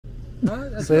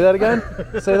Say that again?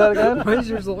 Say that again? Why is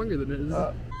yours longer than his?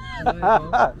 I'm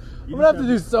gonna have to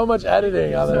do so much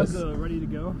editing on this. Ready to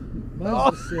go?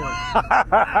 Oh.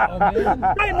 Oh man.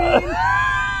 I mean.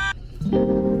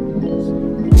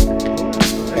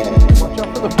 Watch out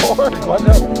for the board. Watch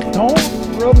out. Don't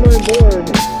rub my board.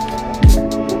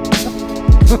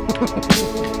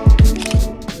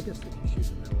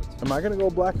 Am I gonna go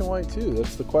black and white too?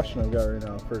 That's the question I've got right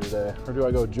now for today. Or do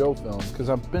I go Joe film? Because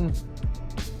I've been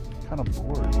kind of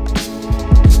bored.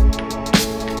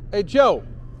 Hey Joe.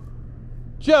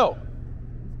 Joe.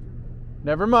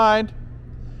 Never mind.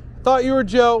 I thought you were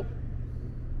Joe.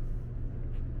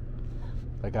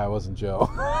 That guy wasn't Joe.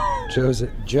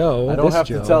 Joe. I don't have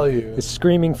to tell you. Is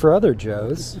screaming for other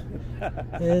Joes,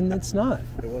 and it's not.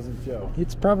 It wasn't Joe.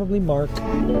 It's probably Mark.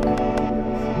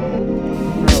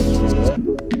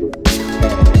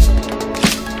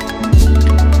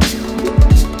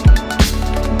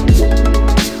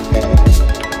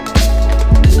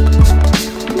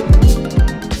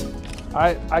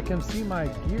 I can see my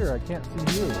gear. I can't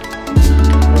see you.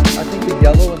 I think the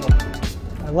yellow and the...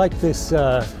 I like this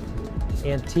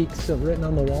antiques written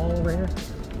on the wall over here.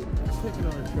 Take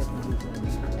another trip and do something.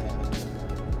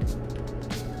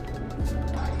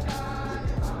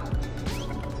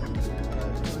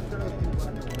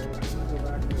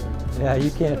 Yeah,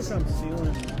 you can't. I'm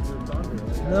sealing your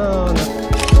thunder. No, no.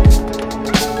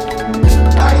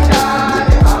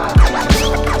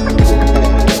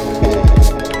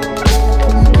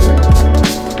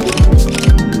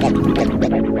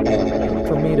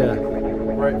 For me to.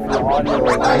 Right, for the audio.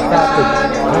 I thought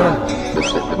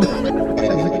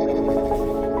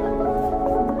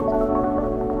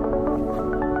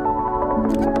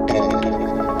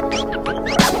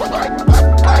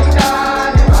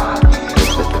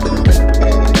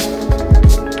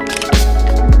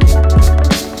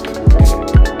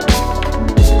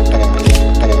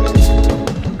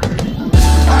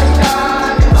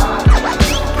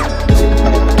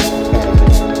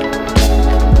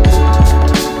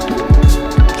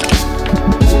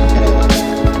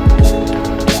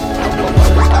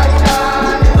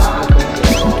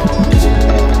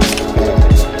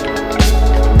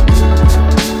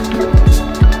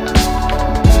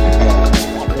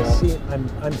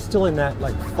I'm still in that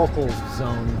like focal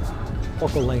zone,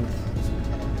 focal length.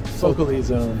 Focally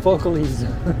zone. Focally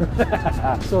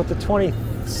zone. So at the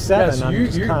 27, yes, I'm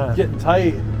just you're kind of getting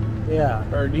tight. Yeah.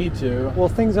 Or need to. Well,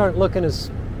 things aren't looking as,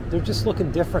 they're just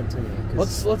looking different to me.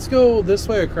 Let's go this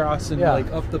way across and yeah,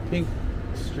 like up the pink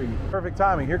street. Perfect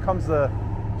timing. Here comes the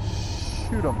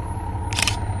shoot 'em.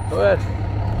 Go ahead.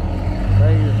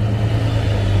 Right here.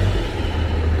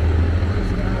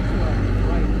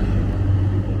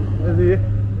 Is he?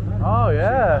 Oh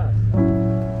yeah.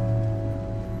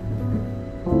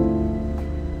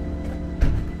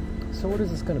 So what is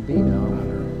this going to be now?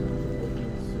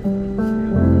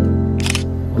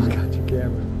 Oh, I got your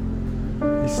camera.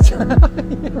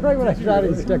 Right when I shot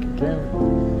it, he stuck a camera.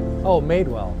 Oh,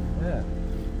 Madewell. Yeah.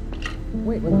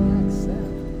 Wait, what the heck's that?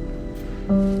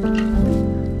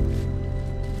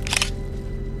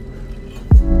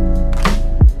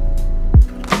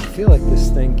 I feel like this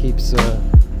thing keeps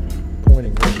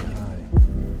pointing really high.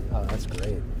 Oh, that's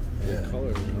great. Yeah. Great color,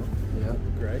 you know? Yeah.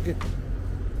 Greg.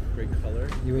 Great color.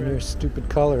 You and your stupid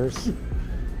colors.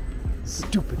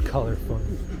 Stupid color fun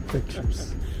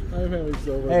pictures. I'm having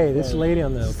so much Hey, fun. this lady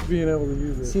on the... Just being able to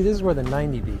use it. See, this is where the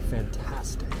 90 be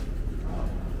fantastic.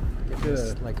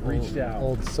 Just like reached out.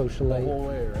 Old socialite. The whole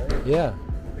way, right? Yeah.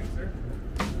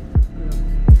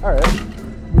 All right.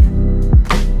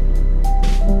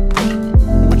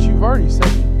 Which you've already said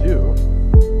you do.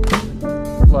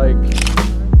 Like,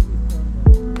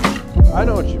 I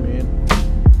know what you mean.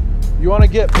 You want to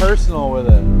get personal with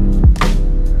it.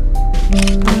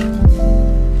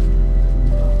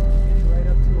 Right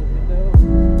up to a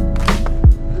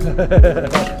window.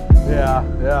 Yeah,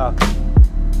 yeah.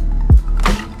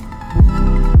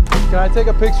 Can I take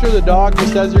a picture of the dog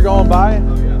just as you're going by?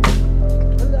 Oh yeah.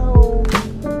 Hello.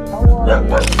 How are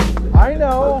you? I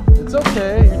know. It's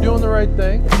okay. You're doing the right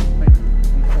thing.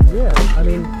 Yeah, I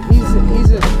mean, he's an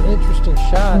interesting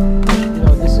shot. You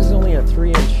know, this is only a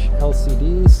 3-inch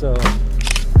LCD, so.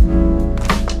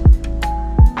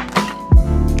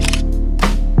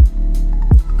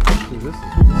 Actually, this is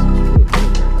really good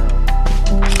right now.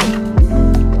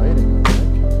 Lighting, I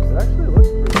think. It actually looks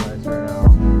pretty nice right now.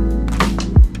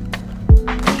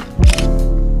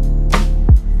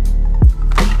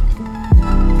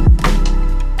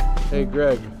 Hey,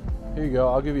 Greg. Here you go.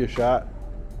 I'll give you a shot.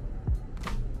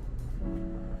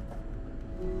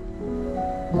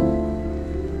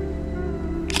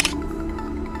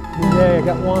 Yeah, I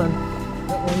got one.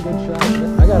 one good shot.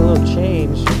 I got a little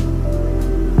change.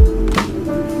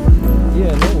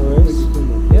 Yeah, no worries.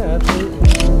 Yeah, absolutely.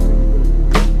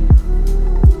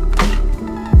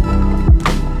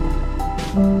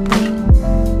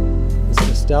 This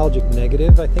nostalgic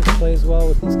negative, I think, plays well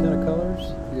with these kind of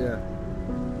colors. Yeah.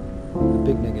 The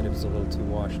big negative is a little too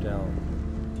washed out.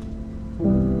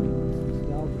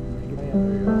 Nostalgic negative.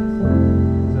 There you go.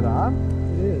 Is it on?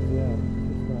 It is, yeah.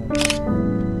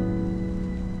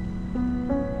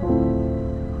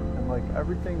 And like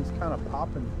everything's kind of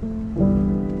popping.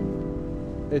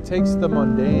 It takes the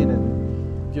mundane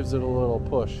and gives it a little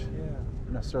push. Yeah.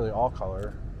 Not necessarily all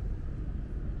color.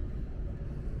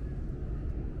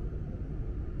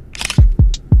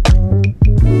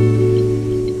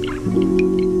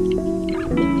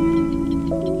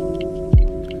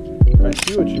 I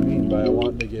see what you mean by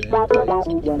wanting to get in tight.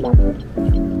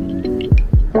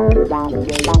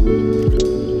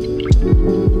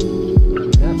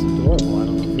 That's adorable. I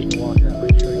don't know if we can walk that way.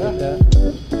 Try to get that.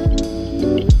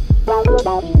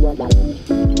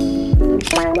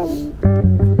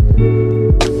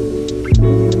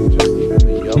 Just even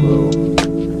the yellow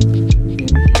in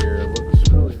here looks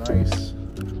really nice.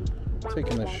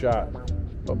 Taking the shot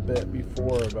a bit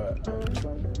before, but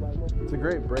it's a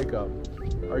great breakup.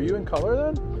 Are you in color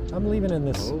then? I'm leaving in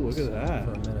this Oh, look at that.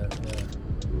 for a minute.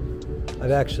 Yeah.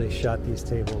 I've actually shot these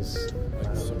tables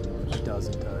a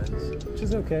dozen times, which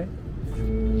is okay.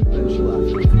 And she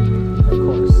left. Of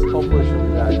course. Hopefully she'll be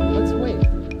back. Let's wait.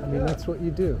 I mean, that's what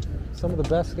you do. Some of the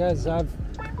best guys I've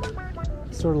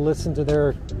sort of listened to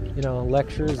their,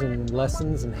 lectures and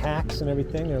lessons and hacks and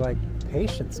everything. They're like,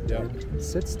 patience, dude.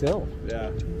 Sit still. Yeah.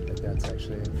 I think that's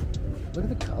actually. Look at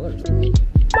the colors.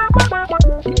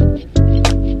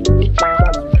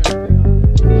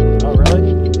 Oh, really?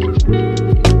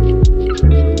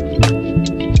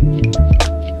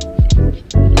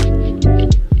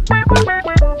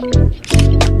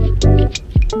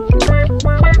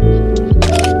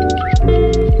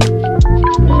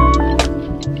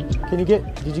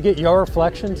 Did you get your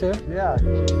reflection too? Yeah.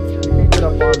 You can get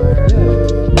up on there. Yeah.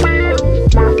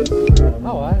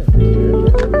 Oh, I didn't hear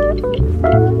it.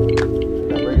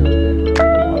 Got regular paper,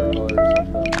 watercolor or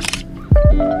something.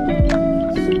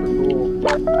 Super cool.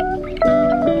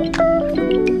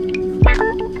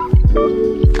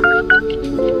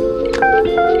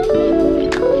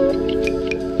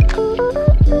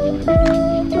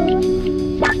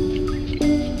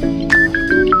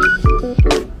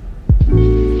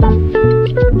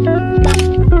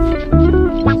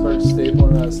 Start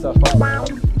stapling that stuff up.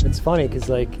 It's funny because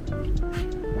like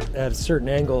at certain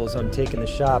angles I'm taking the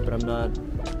shot, but I'm not,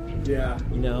 Yeah.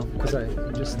 because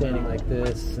I'm just standing like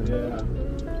this. And Yeah.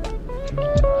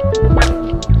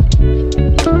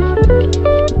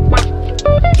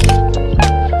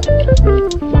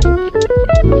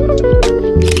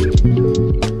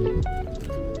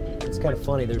 It's kind of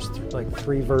funny. There's like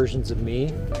three versions of me: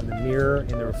 in the mirror,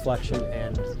 in the reflection,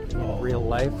 and in real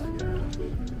life.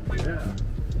 Yeah.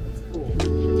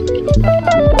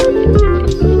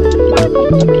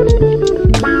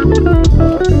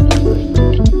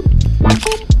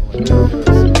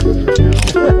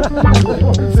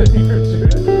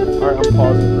 Alright, I'm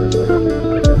pausing for a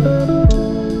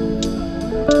second.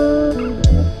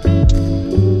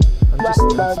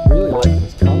 I'm really liking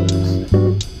these colors.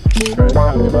 Trying to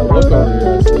copy my look over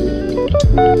here. I see.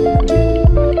 Okay.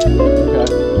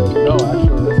 No,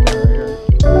 actually, this guy right here.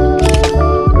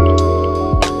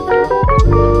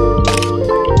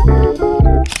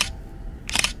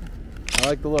 I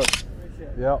like the look.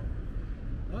 Yep.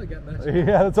 Oh, I got that.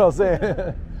 Yeah, that's all I'm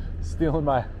saying. stealing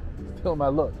my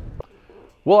look.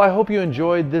 Well, I hope you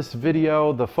enjoyed this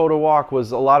video. The photo walk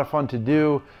was a lot of fun to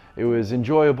do. It was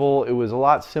enjoyable. It was a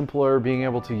lot simpler being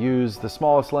able to use the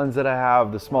smallest lens that I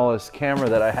have, the smallest camera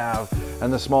that I have,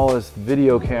 and the smallest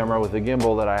video camera with a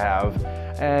gimbal that I have,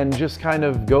 and just kind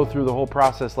of go through the whole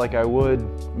process like I would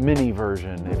mini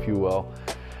version, if you will.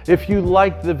 If you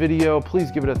liked the video, please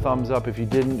give it a thumbs up. If you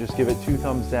didn't, just give it 2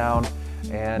 thumbs down.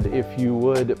 And if you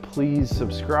would, please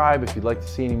subscribe if you'd like to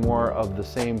see any more of the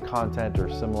same content or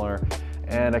similar.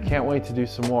 And I can't wait to do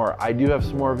some more. I do have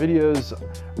some more videos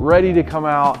ready to come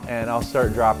out, and I'll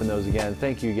start dropping those again.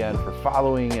 Thank you again for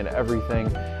following and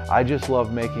everything. I just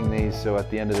love making these, so at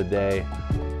the end of the day,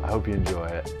 I hope you enjoy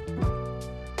it.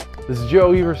 This is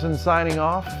Joe Everson signing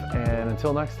off, and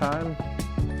until next time,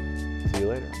 see you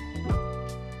later.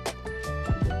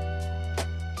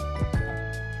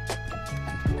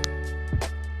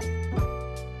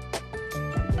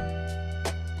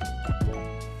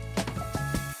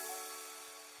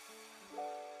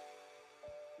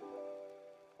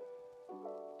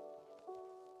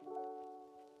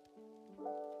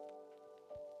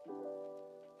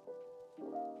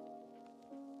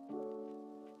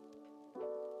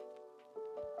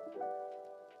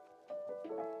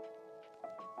 Bye.